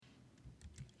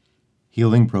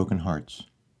Healing broken hearts.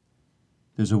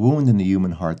 There's a wound in the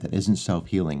human heart that isn't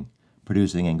self-healing,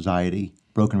 producing anxiety,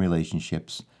 broken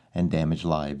relationships, and damaged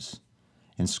lives.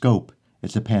 In scope,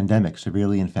 it's a pandemic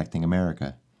severely infecting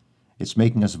America. It's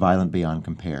making us violent beyond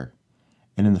compare.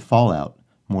 And in the fallout,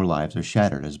 more lives are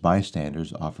shattered as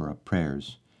bystanders offer up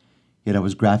prayers. Yet I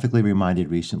was graphically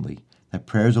reminded recently that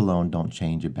prayers alone don't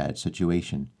change a bad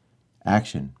situation.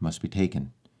 Action must be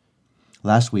taken.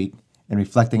 Last week, in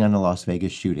reflecting on the Las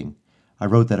Vegas shooting, I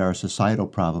wrote that our societal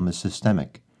problem is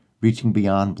systemic, reaching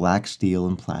beyond black steel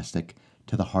and plastic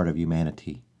to the heart of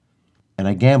humanity. And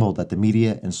I gambled that the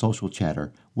media and social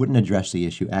chatter wouldn't address the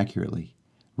issue accurately.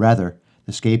 Rather,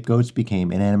 the scapegoats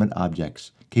became inanimate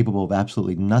objects capable of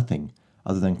absolutely nothing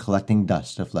other than collecting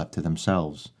dust if left to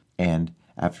themselves. And,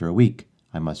 after a week,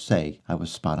 I must say, I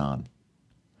was spot on.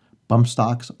 Bump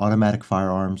stocks, automatic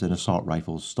firearms, and assault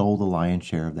rifles stole the lion's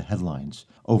share of the headlines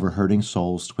over hurting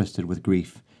souls twisted with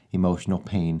grief, emotional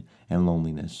pain, and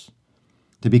loneliness.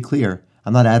 To be clear,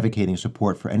 I'm not advocating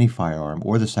support for any firearm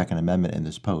or the Second Amendment in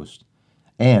this post.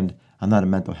 And I'm not a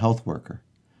mental health worker.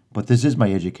 But this is my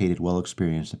educated,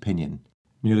 well-experienced opinion.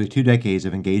 Nearly 2 decades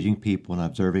of engaging people and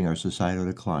observing our societal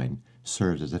decline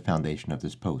serves as the foundation of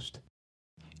this post.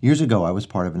 Years ago, I was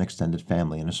part of an extended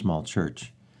family in a small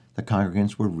church. The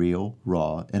congregants were real,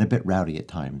 raw, and a bit rowdy at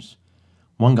times.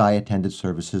 One guy attended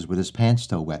services with his pants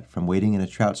still wet from wading in a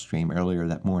trout stream earlier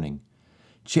that morning.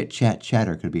 Chit-chat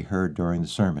chatter could be heard during the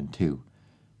sermon, too.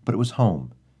 But it was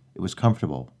home. It was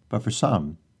comfortable. But for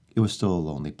some, it was still a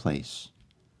lonely place.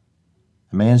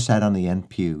 A man sat on the end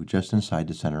pew just inside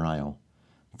the center aisle.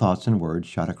 Thoughts and words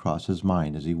shot across his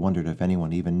mind as he wondered if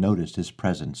anyone even noticed his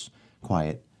presence,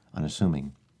 quiet,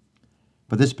 unassuming.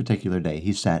 But this particular day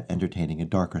he sat entertaining a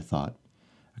darker thought,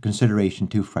 a consideration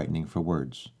too frightening for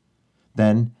words.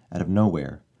 Then, out of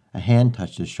nowhere, a hand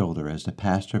touched his shoulder as the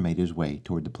pastor made his way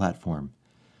toward the platform.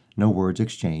 No words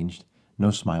exchanged,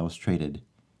 no smiles traded.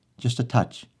 Just a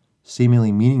touch,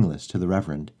 seemingly meaningless to the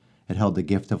reverend, it held the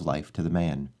gift of life to the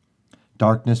man.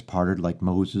 Darkness parted like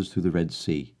Moses through the Red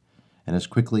Sea, and as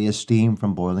quickly as steam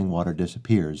from boiling water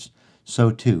disappears, so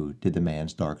too did the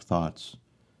man's dark thoughts.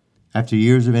 After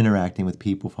years of interacting with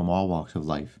people from all walks of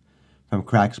life, from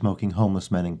crack-smoking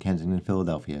homeless men in Kensington,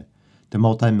 Philadelphia, to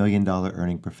multi-million-dollar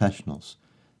earning professionals,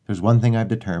 there's one thing I've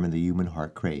determined the human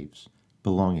heart craves: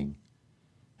 belonging.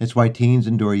 It's why teens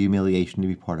endure humiliation to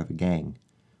be part of a gang,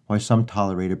 why some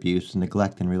tolerate abuse and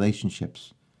neglect in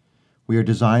relationships. We are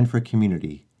designed for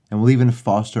community, and will even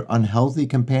foster unhealthy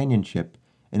companionship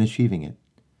in achieving it.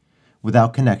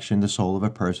 Without connection, the soul of a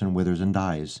person withers and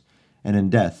dies, and in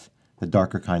death, the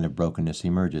darker kind of brokenness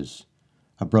emerges.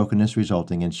 A brokenness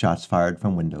resulting in shots fired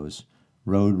from windows,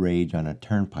 road rage on a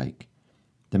turnpike,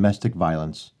 domestic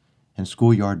violence, and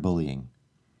schoolyard bullying.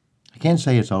 I can't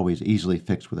say it's always easily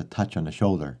fixed with a touch on the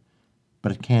shoulder,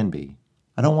 but it can be.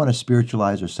 I don't want to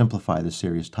spiritualize or simplify this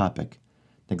serious topic.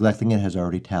 Neglecting it has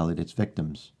already tallied its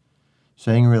victims.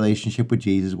 Saying a relationship with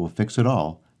Jesus will fix it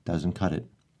all doesn't cut it.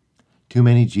 Too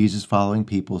many Jesus-following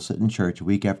people sit in church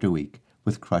week after week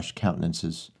with crushed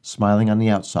countenances, smiling on the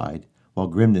outside while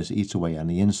grimness eats away on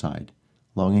the inside,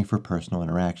 longing for personal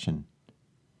interaction.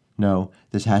 No,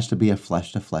 this has to be a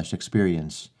flesh-to-flesh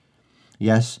experience.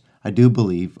 Yes, I do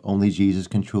believe only Jesus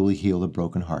can truly heal a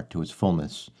broken heart to its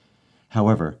fullness.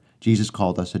 However, Jesus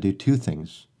called us to do 2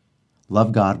 things: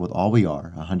 love God with all we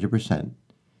are, 100%,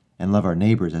 and love our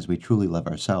neighbors as we truly love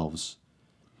ourselves.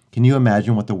 Can you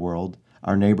imagine what the world,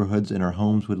 our neighborhoods, and our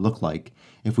homes would look like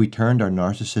if we turned our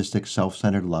narcissistic,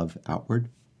 self-centered love outward?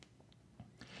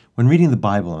 When reading the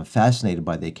Bible, I'm fascinated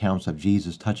by the accounts of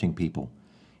Jesus touching people.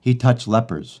 He touched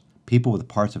lepers, people with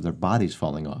parts of their bodies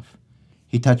falling off.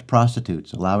 He touched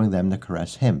prostitutes, allowing them to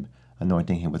caress him,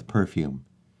 anointing him with perfume.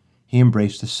 He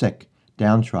embraced the sick,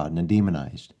 downtrodden, and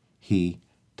demonized. He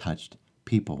touched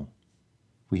people.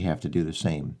 We have to do the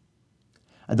same.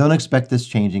 I don't expect this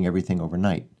changing everything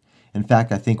overnight. In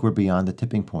fact, I think we're beyond the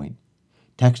tipping point.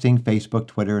 Texting, Facebook,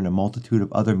 Twitter, and a multitude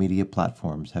of other media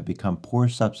platforms have become poor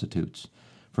substitutes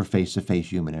for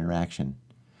face-to-face human interaction.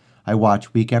 I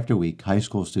watch week after week high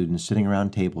school students sitting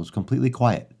around tables completely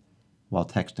quiet while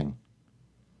texting.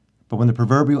 But when the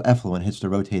proverbial effluent hits the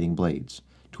rotating blades,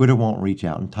 Twitter won't reach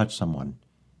out and touch someone.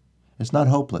 It's not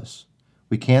hopeless.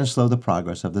 We can slow the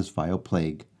progress of this vile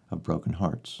plague of broken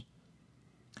hearts.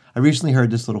 I recently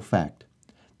heard this little fact.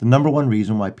 The number one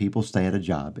reason why people stay at a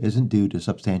job isn't due to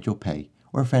substantial pay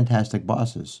or fantastic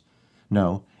bosses.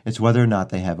 No, it's whether or not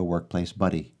they have a workplace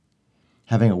buddy.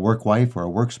 Having a work wife or a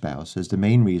work spouse is the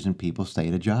main reason people stay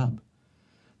at a job.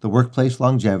 The workplace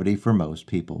longevity for most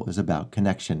people is about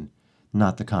connection,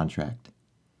 not the contract.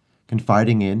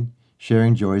 Confiding in,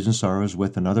 Sharing joys and sorrows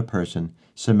with another person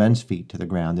cements feet to the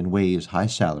ground in ways high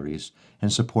salaries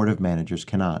and supportive managers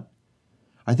cannot.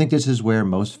 I think this is where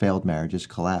most failed marriages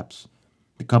collapse.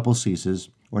 The couple ceases,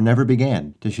 or never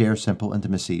began, to share simple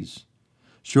intimacies.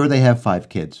 Sure, they have 5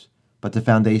 kids, but the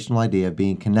foundational idea of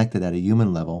being connected at a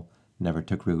human level never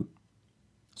took root.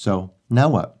 So, now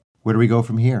what? Where do we go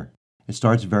from here? It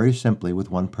starts very simply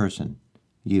with one person,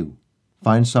 you.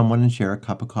 Find someone and share a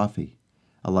cup of coffee,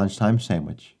 a lunchtime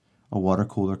sandwich, a water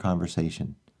cooler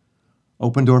conversation.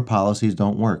 Open door policies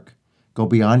don't work. Go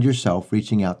beyond yourself,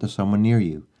 reaching out to someone near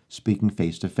you, speaking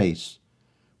face to face.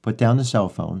 Put down the cell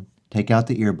phone, take out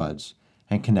the earbuds,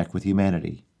 and connect with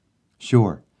humanity.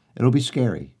 Sure, it'll be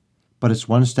scary, but it's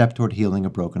one step toward healing a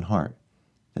broken heart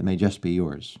that may just be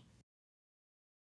yours.